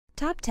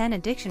Top 10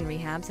 Addiction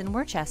Rehabs in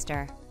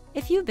Worcester.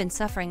 If you've been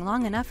suffering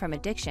long enough from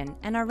addiction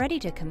and are ready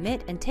to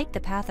commit and take the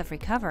path of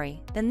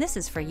recovery, then this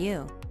is for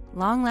you.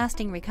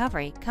 Long-lasting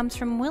recovery comes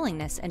from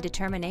willingness and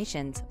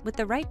determinations with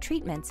the right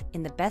treatments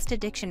in the best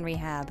addiction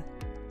rehab.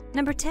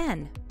 Number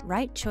 10.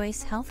 Right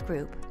Choice Health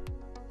Group.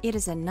 It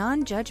is a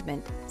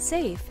non-judgment,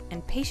 safe,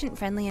 and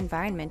patient-friendly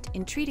environment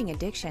in treating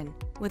addiction,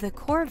 with a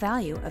core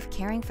value of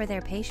caring for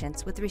their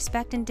patients with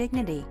respect and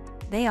dignity.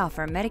 They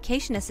offer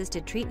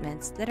medication-assisted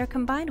treatments that are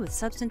combined with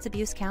substance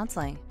abuse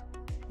counseling.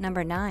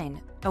 Number 9.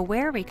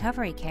 Aware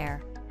Recovery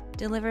Care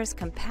delivers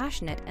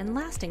compassionate and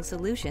lasting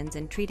solutions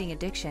in treating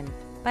addiction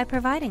by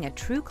providing a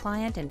true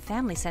client and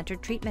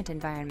family-centered treatment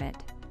environment.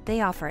 They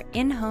offer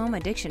in-home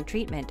addiction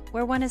treatment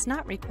where one is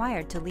not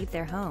required to leave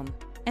their home,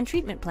 and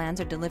treatment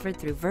plans are delivered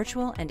through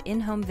virtual and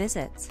in-home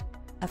visits.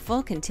 A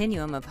full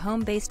continuum of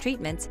home-based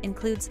treatments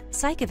includes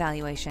psych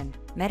evaluation,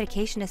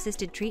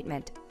 medication-assisted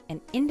treatment, and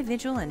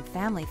individual and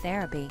family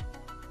therapy.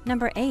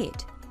 Number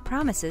 8.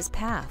 Promises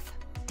Path.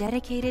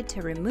 Dedicated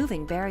to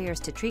removing barriers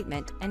to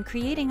treatment and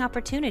creating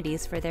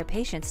opportunities for their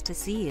patients to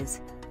seize.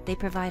 They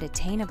provide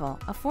attainable,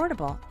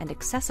 affordable, and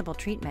accessible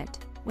treatment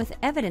with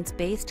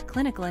evidence-based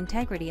clinical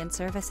integrity and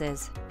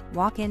services,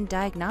 walk-in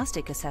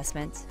diagnostic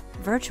assessments,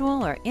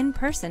 virtual or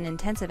in-person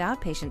intensive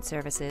outpatient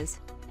services,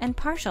 and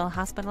partial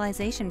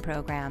hospitalization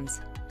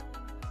programs.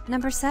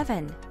 Number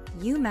 7.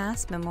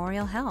 UMass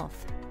Memorial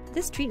Health.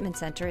 This treatment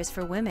center is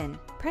for women,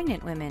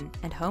 pregnant women,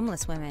 and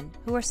homeless women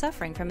who are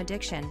suffering from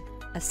addiction.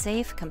 A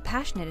safe,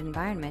 compassionate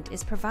environment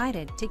is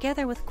provided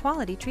together with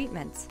quality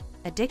treatments,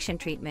 addiction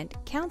treatment,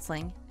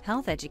 counseling,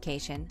 health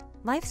education,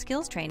 life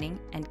skills training,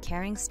 and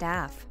caring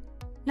staff.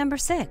 Number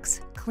 6.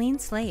 Clean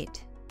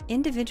Slate.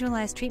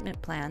 Individualized treatment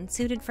plan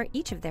suited for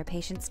each of their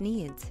patients'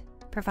 needs.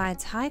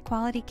 Provides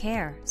high-quality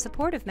care,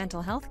 supportive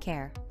mental health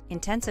care,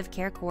 intensive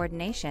care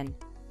coordination.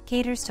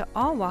 Caters to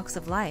all walks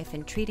of life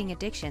in treating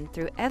addiction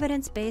through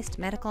evidence-based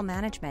medical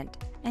management,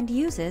 and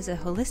uses a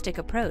holistic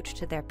approach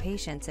to their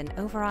patients in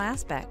overall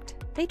aspect.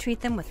 They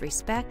treat them with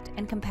respect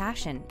and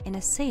compassion in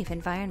a safe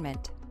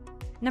environment.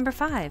 Number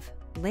 5.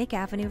 Lake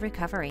Avenue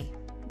Recovery.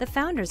 The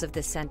founders of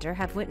this center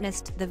have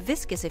witnessed the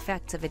viscous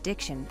effects of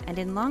addiction and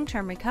in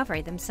long-term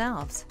recovery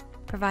themselves,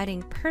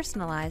 providing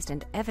personalized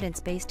and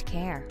evidence-based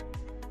care.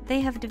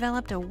 They have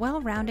developed a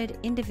well-rounded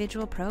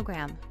individual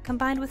program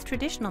combined with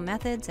traditional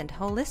methods and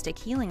holistic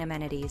healing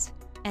amenities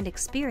and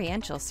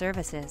experiential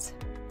services.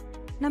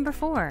 Number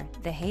 4.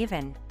 The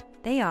Haven.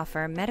 They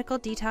offer medical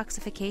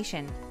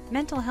detoxification,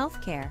 mental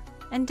health care,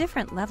 and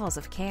different levels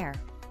of care.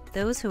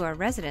 Those who are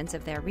residents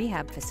of their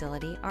rehab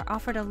facility are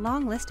offered a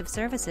long list of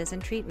services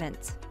and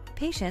treatments.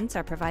 Patients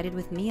are provided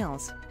with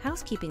meals,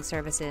 housekeeping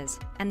services,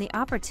 and the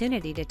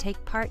opportunity to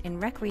take part in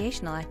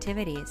recreational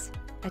activities.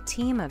 A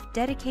team of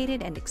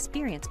dedicated and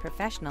experienced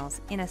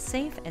professionals in a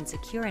safe and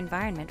secure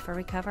environment for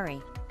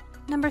recovery.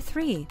 Number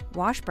 3.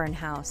 Washburn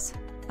House.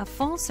 A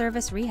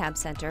full-service rehab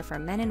center for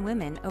men and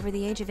women over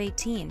the age of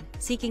 18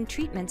 seeking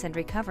treatments and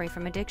recovery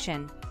from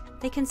addiction.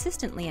 They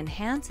consistently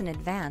enhance and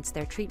advance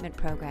their treatment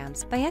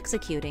programs by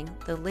executing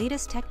the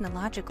latest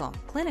technological,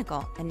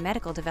 clinical, and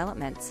medical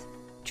developments.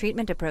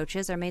 Treatment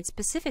approaches are made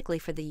specifically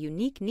for the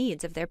unique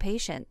needs of their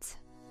patients.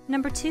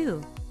 Number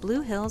 2. Blue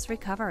Hills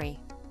Recovery.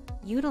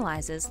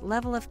 Utilizes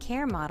level of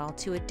care model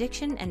to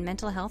addiction and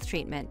mental health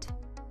treatment.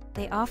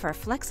 They offer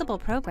flexible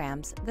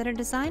programs that are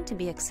designed to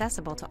be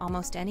accessible to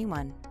almost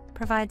anyone,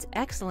 provides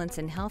excellence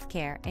in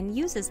healthcare, and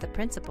uses the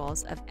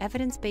principles of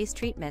evidence-based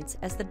treatments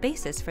as the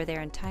basis for their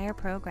entire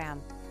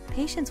program.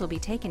 Patients will be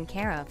taken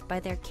care of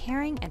by their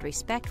caring and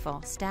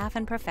respectful staff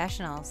and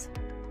professionals.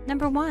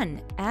 Number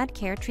 1. Add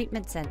Care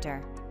Treatment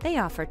Center. They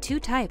offer 2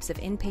 types of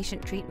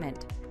inpatient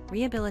treatment,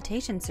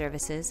 rehabilitation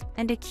services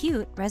and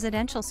acute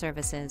residential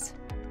services.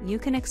 You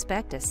can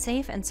expect a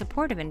safe and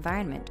supportive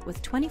environment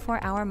with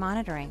 24-hour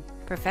monitoring,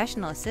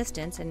 professional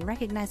assistance in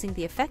recognizing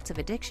the effects of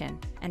addiction,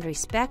 and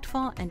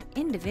respectful and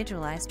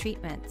individualized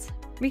treatments.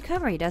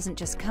 Recovery doesn't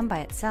just come by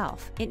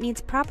itself. It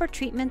needs proper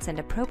treatments and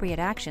appropriate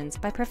actions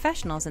by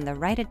professionals in the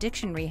right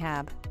addiction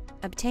rehab.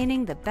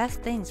 Obtaining the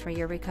best things for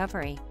your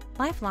recovery.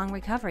 Lifelong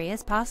recovery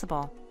is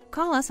possible.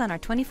 Call us on our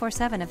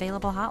 24/7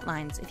 available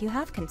hotlines if you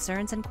have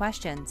concerns and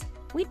questions.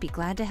 We'd be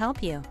glad to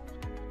help you.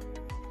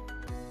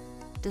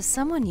 Does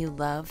someone you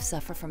love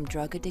suffer from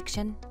drug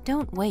addiction?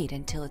 Don't wait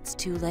until it's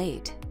too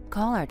late.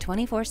 Call our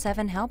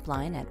 24/7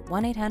 helpline at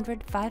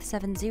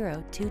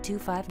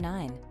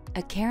 1-800-570-2259.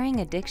 A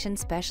caring addiction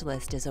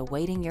specialist is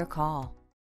awaiting your call.